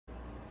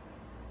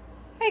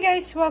Hi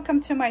guys, welcome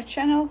to my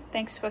channel.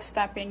 Thanks for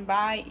stopping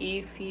by.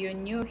 If you're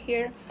new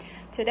here,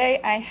 today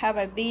I have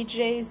a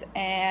BJs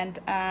and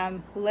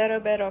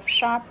little bit of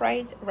Shop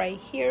Rite right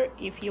here.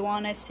 If you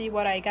want to see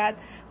what I got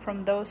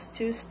from those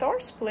two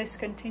stores, please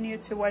continue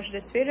to watch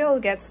this video. I'll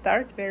get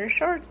started very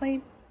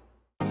shortly.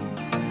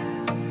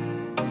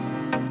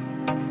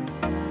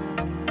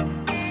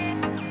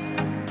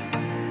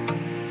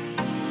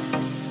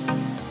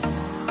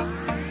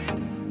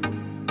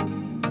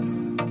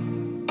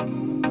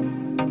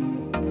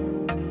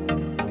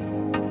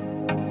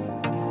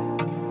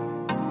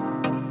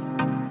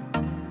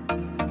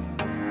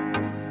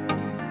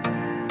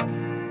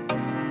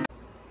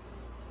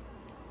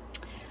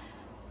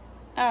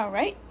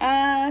 Alright,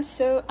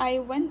 so I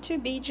went to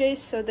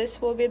BJ's, so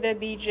this will be the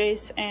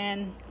BJ's,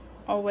 and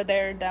over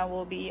there that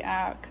will be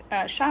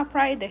Shop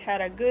Rite. They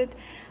had a good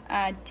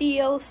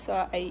deal,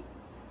 so I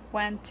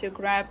went to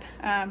grab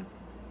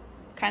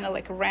kind of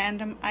like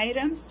random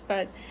items,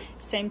 but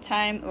same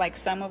time, like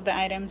some of the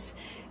items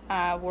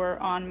were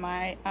on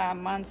my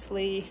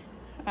monthly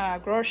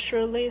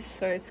grocery list,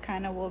 so it's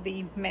kind of will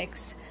be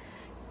mixed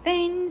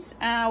things.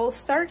 We'll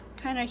start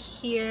kind of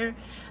here.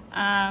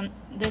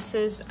 This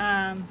is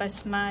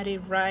basmati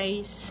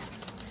rice.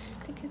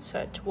 I think it's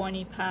a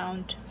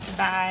 20-pound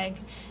bag.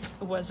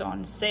 It was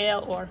on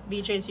sale, or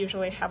BJ's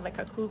usually have like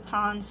a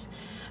coupons,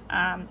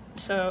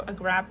 so I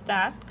grabbed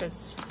that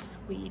because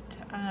we eat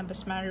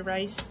basmati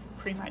rice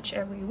pretty much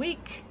every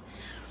week.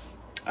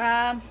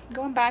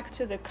 Going back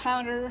to the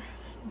counter,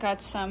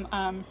 got some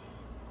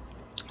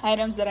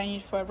items that I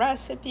need for a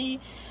recipe,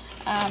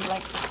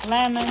 like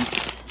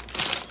lemons.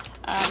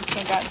 So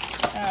I got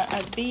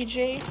at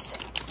BJ's,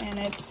 and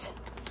it's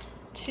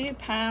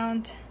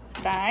 2-pound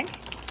bag,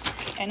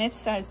 and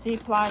it's a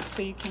Ziploc,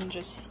 so you can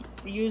just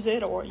use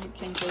it, or you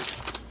can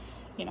just,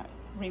 you know,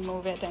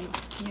 remove it and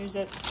use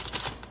it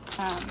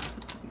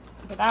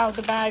without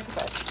the bag.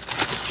 But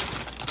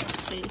let's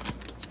see,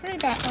 it's pretty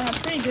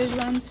good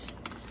ones,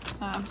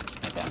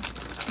 like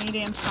a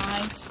medium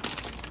size.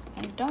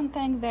 I don't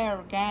think they're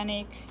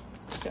organic,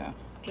 so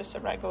just a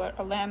regular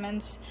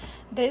lemons.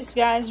 These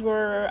guys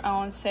were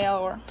on sale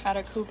or had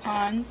a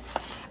coupon,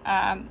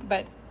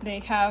 but they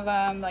have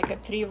like a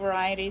 3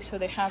 varieties. So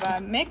they have a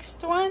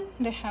mixed one,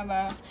 they have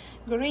a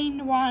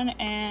green one,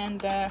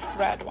 and a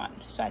red one.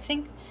 So I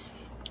think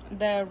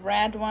the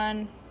red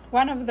one,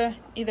 one of the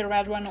either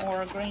red one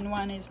or green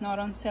one is not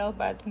on sale,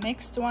 but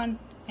mixed one,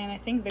 and I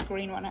think the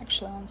green one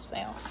actually on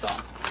sale. So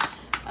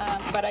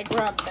but I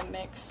grabbed the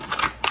mixed.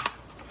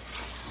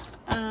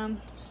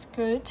 It's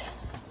good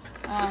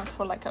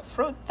for like a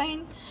fruit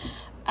thing.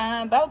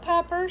 Bell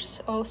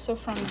peppers, also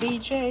from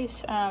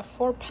BJ's,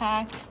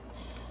 4-pack.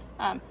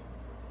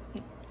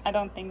 I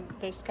don't think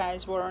these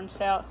guys were on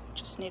sale,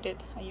 just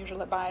needed, I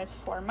usually buy it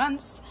 4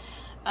 months.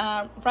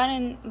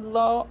 Running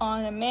low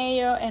on the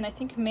mayo, and I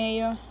think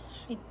mayo,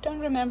 I don't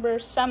remember,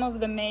 some of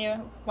the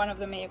mayo, one of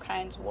the mayo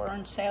kinds were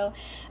on sale,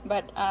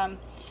 but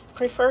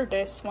prefer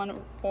this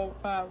one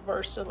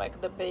versus like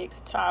the big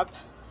tub,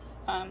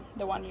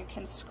 the one you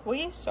can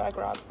squeeze, so I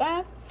grabbed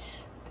that.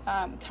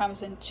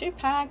 Comes in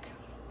 2-pack.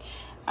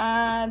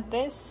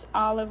 This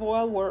olive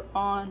oil were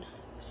on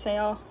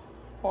sale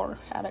or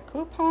had a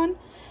coupon.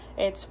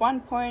 It's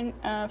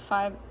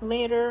 1.5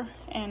 liter,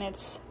 and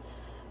it's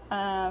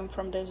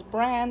from this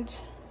brand,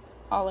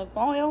 olive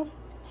oil.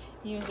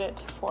 Use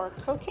it for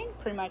cooking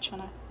pretty much on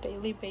a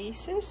daily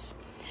basis.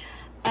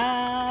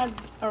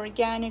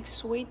 Organic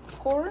sweet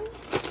corn,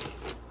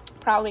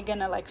 probably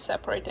gonna like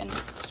separate in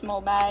small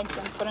bags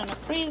and put in a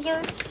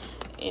freezer.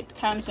 It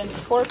comes in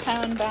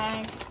 4-pound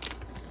bag,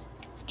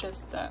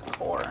 just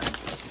corn.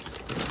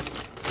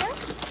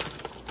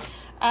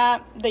 Yeah.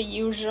 The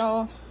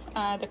usual,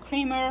 the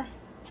creamer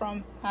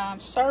from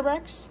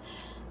Starbucks,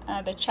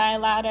 the chai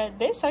latte.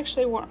 This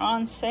actually were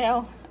on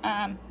sale,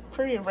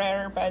 pretty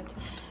rare, but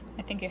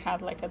I think it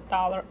had like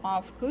 $1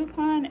 off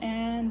coupon,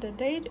 and the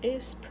date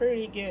is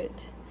pretty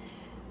good.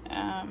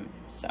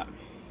 So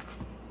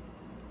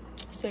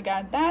I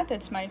got that.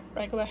 That's my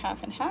regular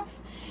half and half.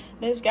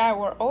 This guy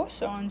were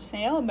also on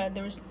sale, but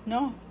there's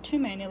no too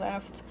many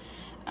left.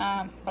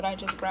 But I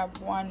just grabbed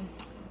 1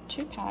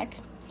 2-pack.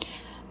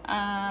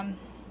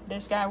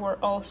 This guy were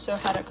also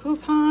had a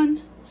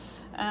coupon.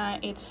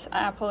 It's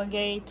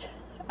Applegate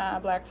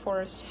Black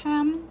Forest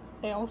ham.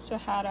 They also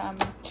had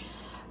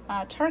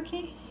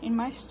turkey in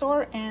my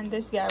store, and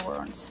this guy were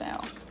on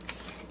sale.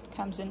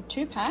 Comes in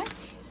 2-pack.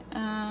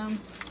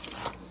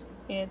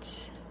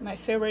 It's my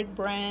favorite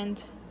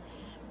brand,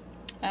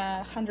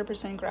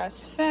 100%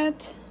 grass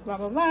fed, blah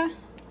blah blah.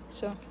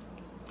 So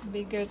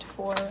be good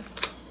for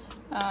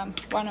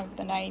one of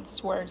the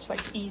nights where it's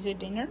like easy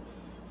dinner.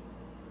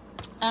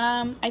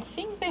 I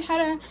think they had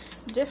a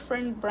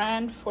different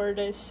brand for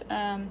this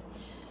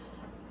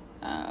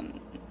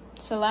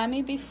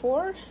salami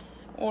before,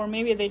 or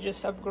maybe they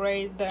just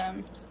upgrade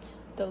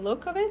the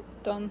look of it,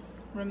 don't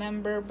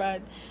remember,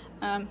 but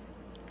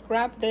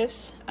grab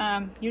this.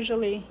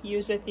 Usually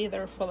use it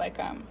either for like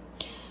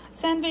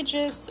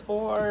sandwiches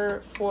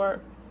or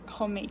for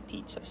homemade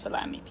pizza,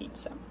 salami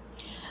pizza.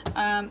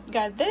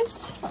 Got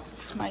this.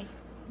 It's my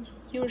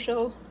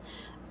usual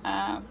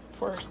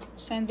for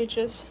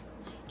sandwiches.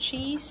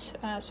 Cheese.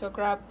 So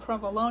grab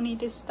provolone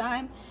this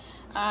time.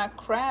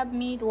 Crab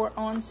meat were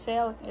on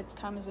sale. It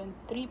comes in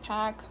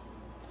 3-pack,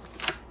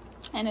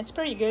 and it's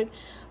pretty good.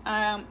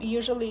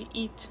 Usually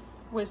eat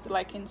with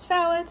like in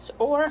salads,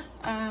 or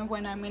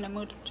when I'm in a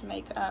mood to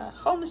make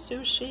homemade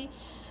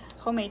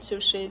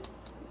sushi,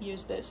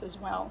 use this as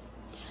well.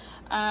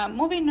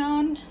 Moving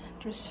on,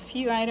 there's a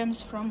few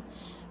items from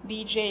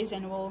BJ's,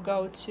 and we'll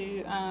go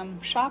to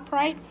Shop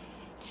Rite.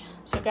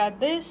 So got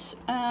this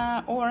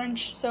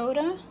orange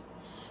soda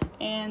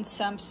and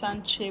some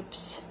sun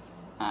chips,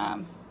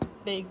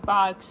 big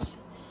box.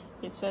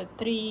 It's a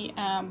 30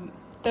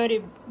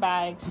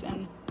 bags,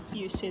 and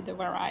you see the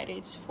variety.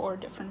 It's 4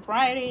 different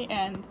variety,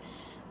 and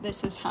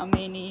this is how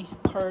many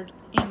are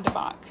in the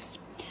box.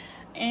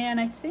 And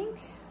I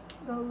think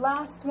the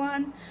last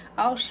one,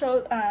 I'll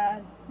show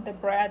the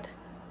bread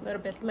a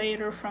little bit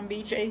later from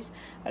BJ's,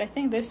 but I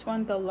think this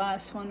one, the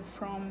last one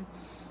from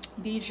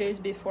BJ's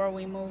before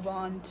we move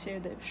on to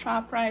the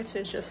Shop Rite. So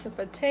it's just the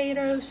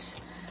potatoes,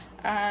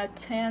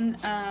 10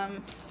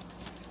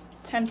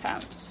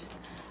 pounds,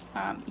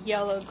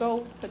 yellow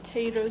gold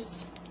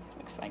potatoes,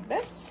 looks like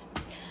this.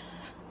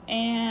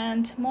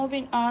 And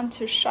moving on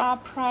to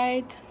Shop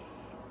Rite,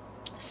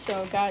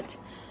 so got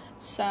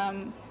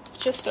some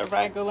just a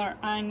regular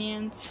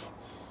onions.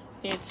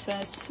 It's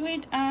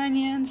sweet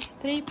onions,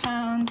 3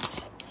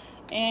 pounds,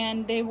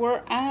 and they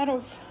were out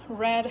of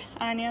red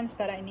onions,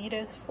 but I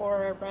needed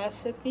for a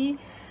recipe,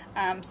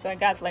 so I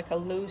got like a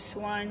loose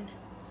one.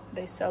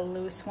 They sell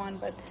loose one,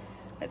 but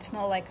it's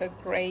not like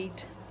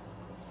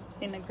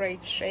in a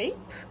great shape,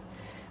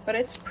 but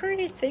it's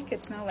pretty thick.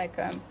 It's not like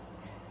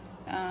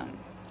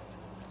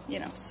you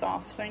know,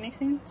 soft or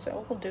anything,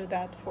 so we'll do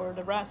that for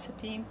the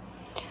recipe.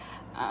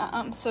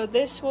 So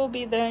this will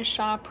be the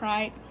Shop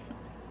Rite.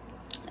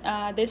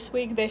 This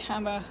week they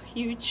have a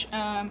huge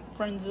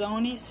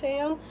Franzoni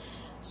sale.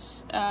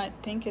 I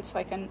think it's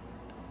like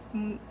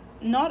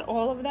not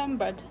all of them,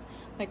 but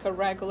like a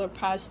regular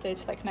pasta,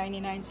 it's like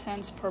 99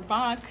 cents per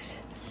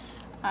box.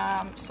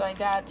 So I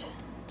got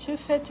 2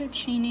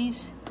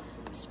 fettuccinis,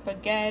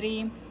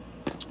 spaghetti,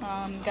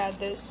 got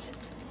this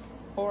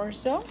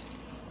orzo,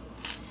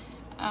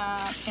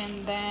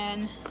 and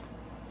then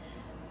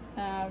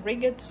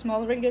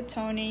small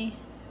rigatoni,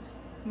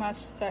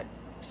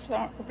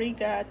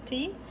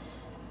 rigati,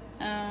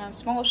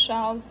 small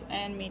shells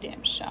and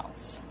medium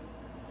shells.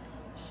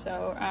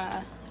 So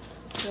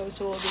those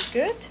will be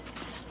good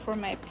for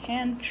my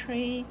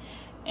pantry.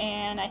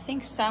 And I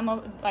think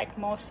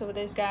most of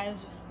these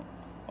guys,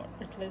 or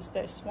at least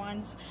this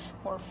ones,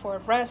 were for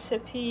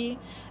recipe.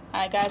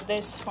 I got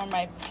this for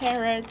my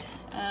parrot,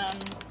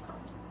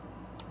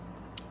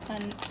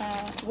 and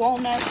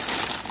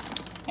walnuts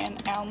and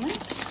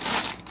almonds,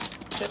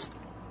 just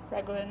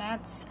regular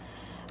nuts.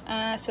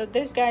 So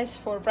this guy's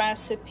for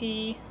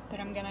recipe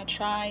that I'm gonna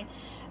try,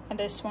 and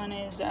this one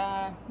is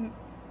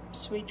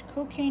sweet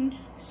cooking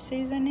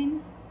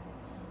seasoning,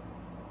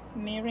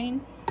 mirin,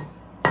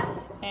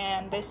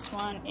 and this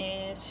one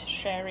is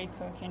sherry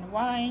cooking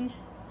wine.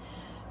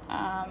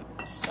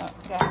 So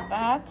got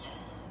that.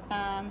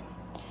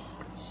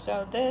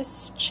 So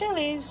this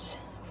chilies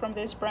from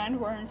this brand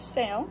were on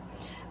sale.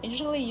 I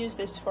usually use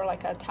this for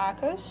like a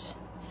tacos.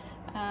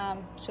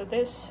 So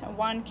this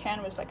one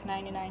can was like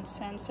 99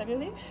 cents, I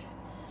believe,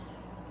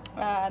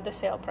 the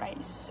sale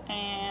price.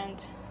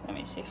 And let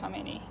me see how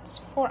many. It's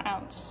 4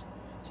 ounce.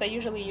 So I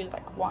usually use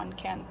like 1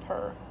 can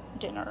per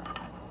dinner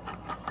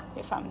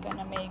if I'm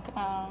gonna make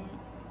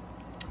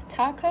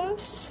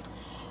tacos.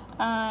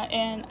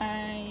 And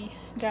I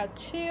got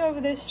 2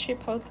 of these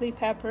chipotle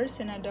peppers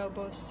in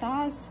adobo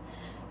sauce,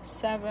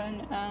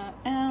 7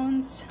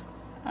 ounce.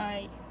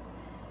 I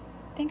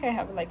think I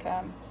have like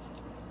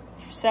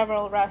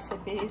several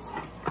recipes,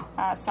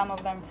 some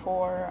of them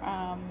for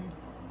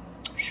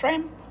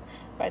shrimp,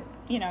 but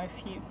you know,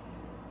 if you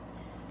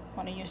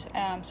want to use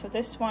so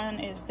this one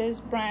is this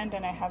brand,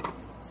 and I have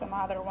some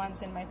other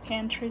ones in my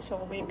pantry, so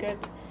it'll be good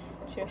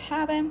to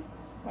have them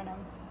when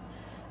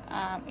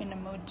I'm in the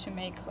mood to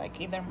make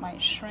like either my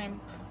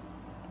shrimp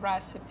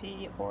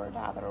recipe or the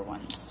other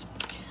ones.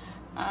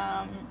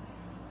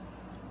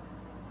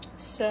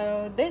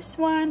 So this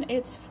one,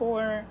 it's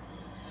for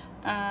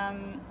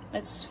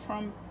it's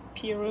from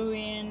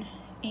Peruvian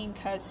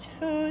Incas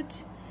food,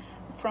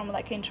 from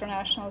like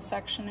international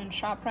section in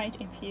Shop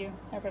Rite if you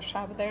ever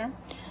shop there.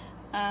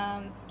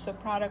 So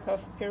product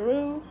of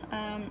Peru.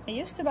 I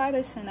used to buy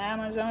this on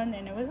Amazon,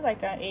 and it was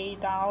like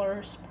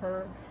 $8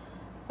 per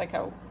like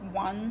a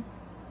 1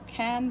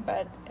 can,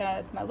 but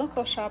at my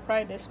local Shop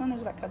Rite this one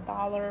is like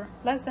 $1,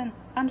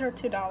 under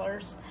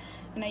 $2,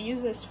 and I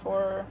use this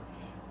for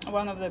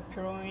one of the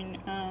Peruvian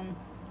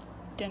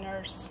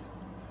dinners.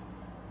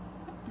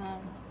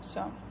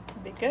 So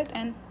it'll be good,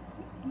 and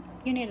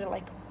you need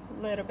like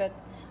a little bit,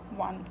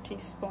 1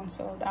 teaspoon,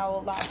 so that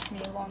will last me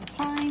a long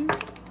time.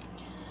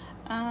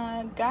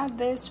 Got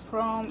this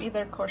from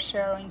either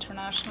Kosher or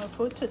International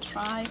Food to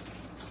try.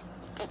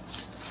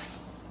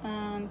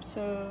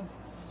 So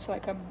looks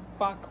like a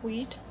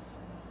buckwheat.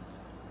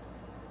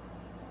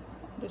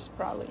 This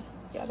probably,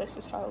 yeah, this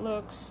is how it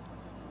looks,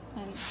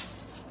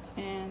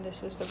 and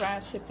this is the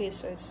recipe,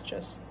 so it's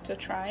just to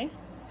try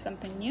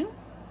something new.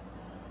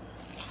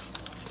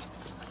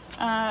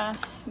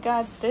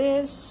 Got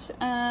this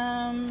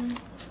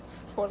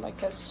for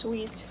like a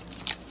sweet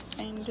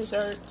and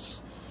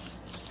desserts.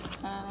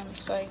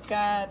 So I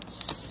got,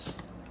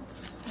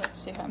 let's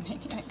see how many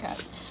I got.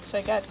 So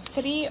I got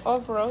 3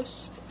 of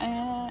roasted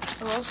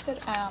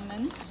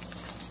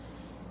almonds,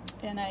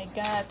 and I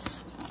got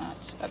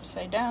it's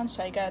upside down,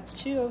 so I got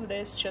 2 of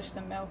this, just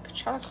the milk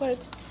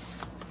chocolate.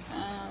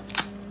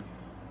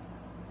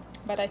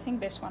 But I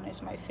think this one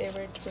is my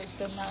favorite with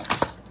the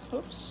nuts.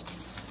 Oops.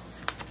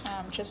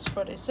 Just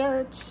for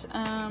desserts,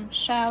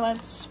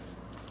 shallots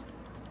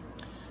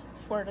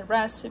for the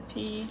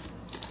recipe,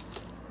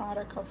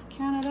 product of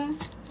Canada.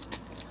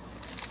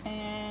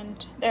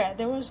 And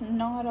there was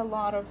not a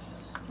lot of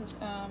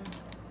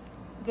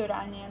good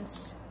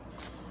onions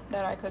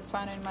that I could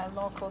find in my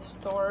local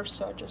store,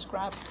 so I just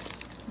grabbed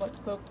what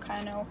looked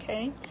kind of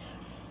okay.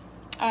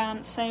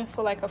 Same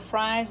for like a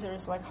fries.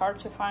 There's like hard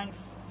to find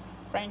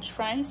French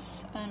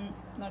fries. I'm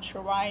not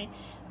sure why,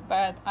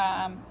 but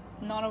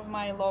none of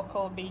my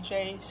local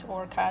BJs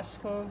or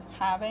Costco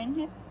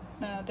having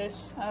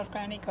this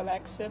organic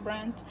Alexa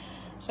brand,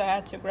 so I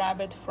had to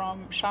grab it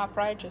from Shop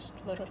Rite, just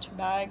little 2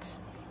 bags.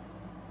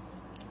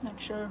 Not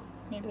sure,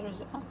 maybe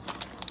there's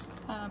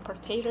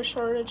potato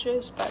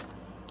shortages, but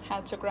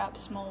had to grab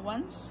small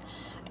ones.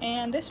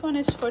 And this one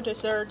is for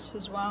desserts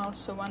as well,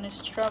 so one is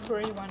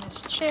strawberry, one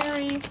is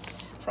cherry,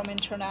 from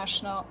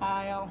International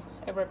Isle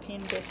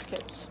European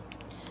biscuits.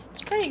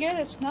 It's pretty good.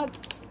 It's not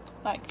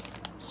like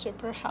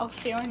super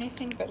healthy or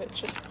anything, but it's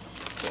just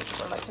good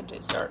for like a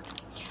dessert.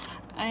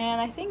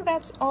 And I think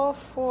that's all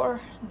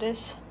for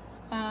this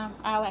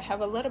aisle. I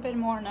have a little bit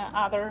more on the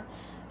other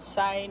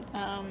side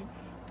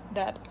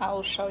that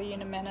I'll show you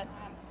in a minute.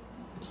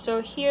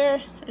 So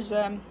here is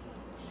a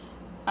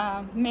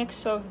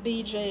mix of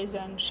BJs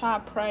and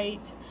Shop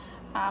Rite.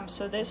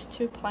 So these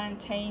 2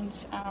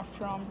 plantains are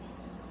from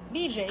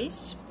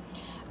BJs.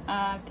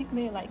 I think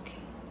they're like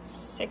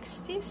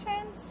 60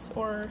 cents,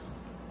 or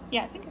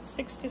yeah, I think it's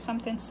 60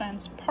 something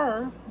cents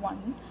per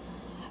one.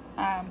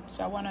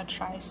 So I want to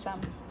try some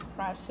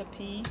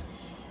recipe.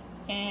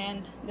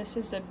 And this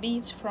is the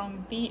beets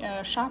from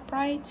Shop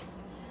Rite,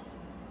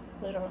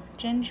 little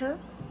ginger.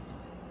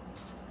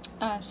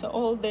 So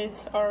all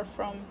these are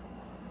from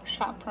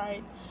Shop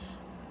Rite.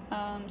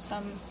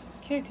 Some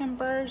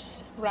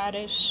cucumbers,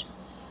 radish,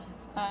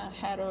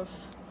 head of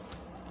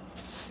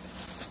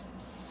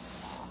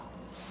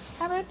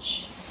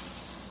cabbage.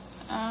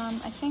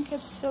 I think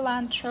it's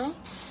cilantro.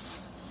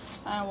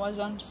 Was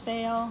on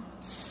sale.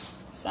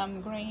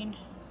 Some green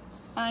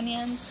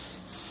onions,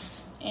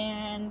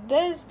 and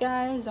these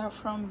guys are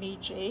from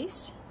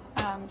BJ's.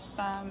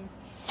 Some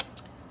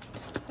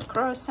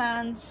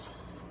croissants.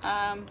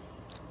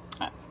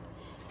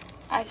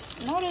 I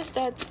noticed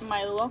that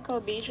my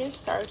local BJ's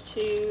start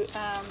to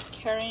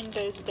carrying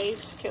those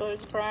Dave's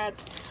Skillet bread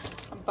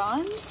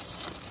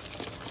buns.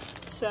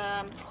 It's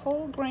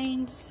whole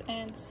grains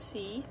and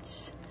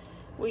seeds,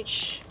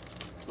 which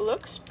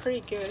looks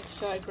pretty good,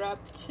 so I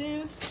grabbed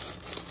 2.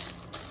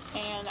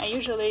 And I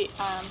usually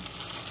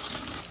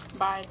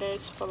buy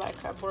this for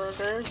like a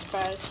burger,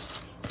 but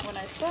when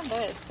I saw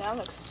this, that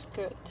looks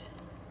good,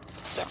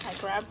 so I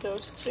grabbed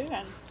those 2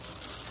 and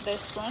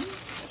this one.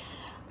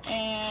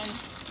 And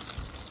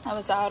I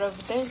was out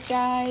of these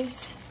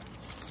guys,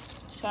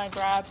 so I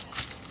grabbed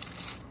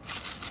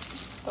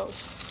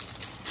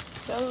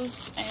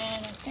those,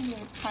 and I think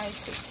the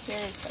prices here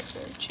is like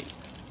very cheap,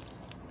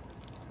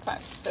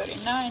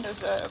 $5.39.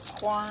 Those are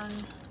corn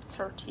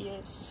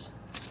tortillas.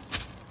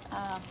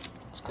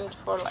 It's good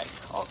for like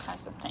all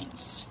kinds of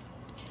things.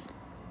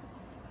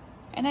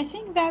 And I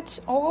think that's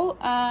all.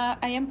 I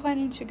am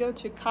planning to go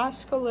to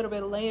Costco a little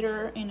bit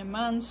later in the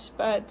month,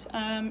 but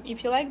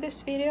if you like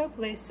this video,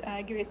 please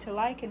give it a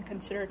like and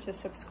consider to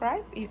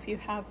subscribe. If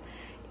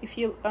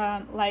you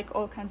like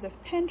all kinds of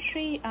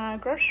pantry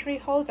grocery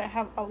hauls, I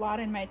have a lot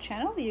in my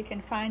channel. You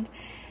can find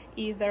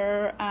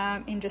either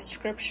in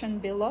description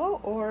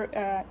below, or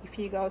if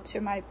you go to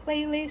my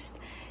playlist.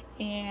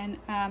 And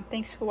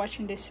thanks for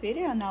watching this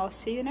video, and I'll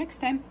see you next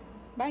time.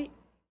 Bye.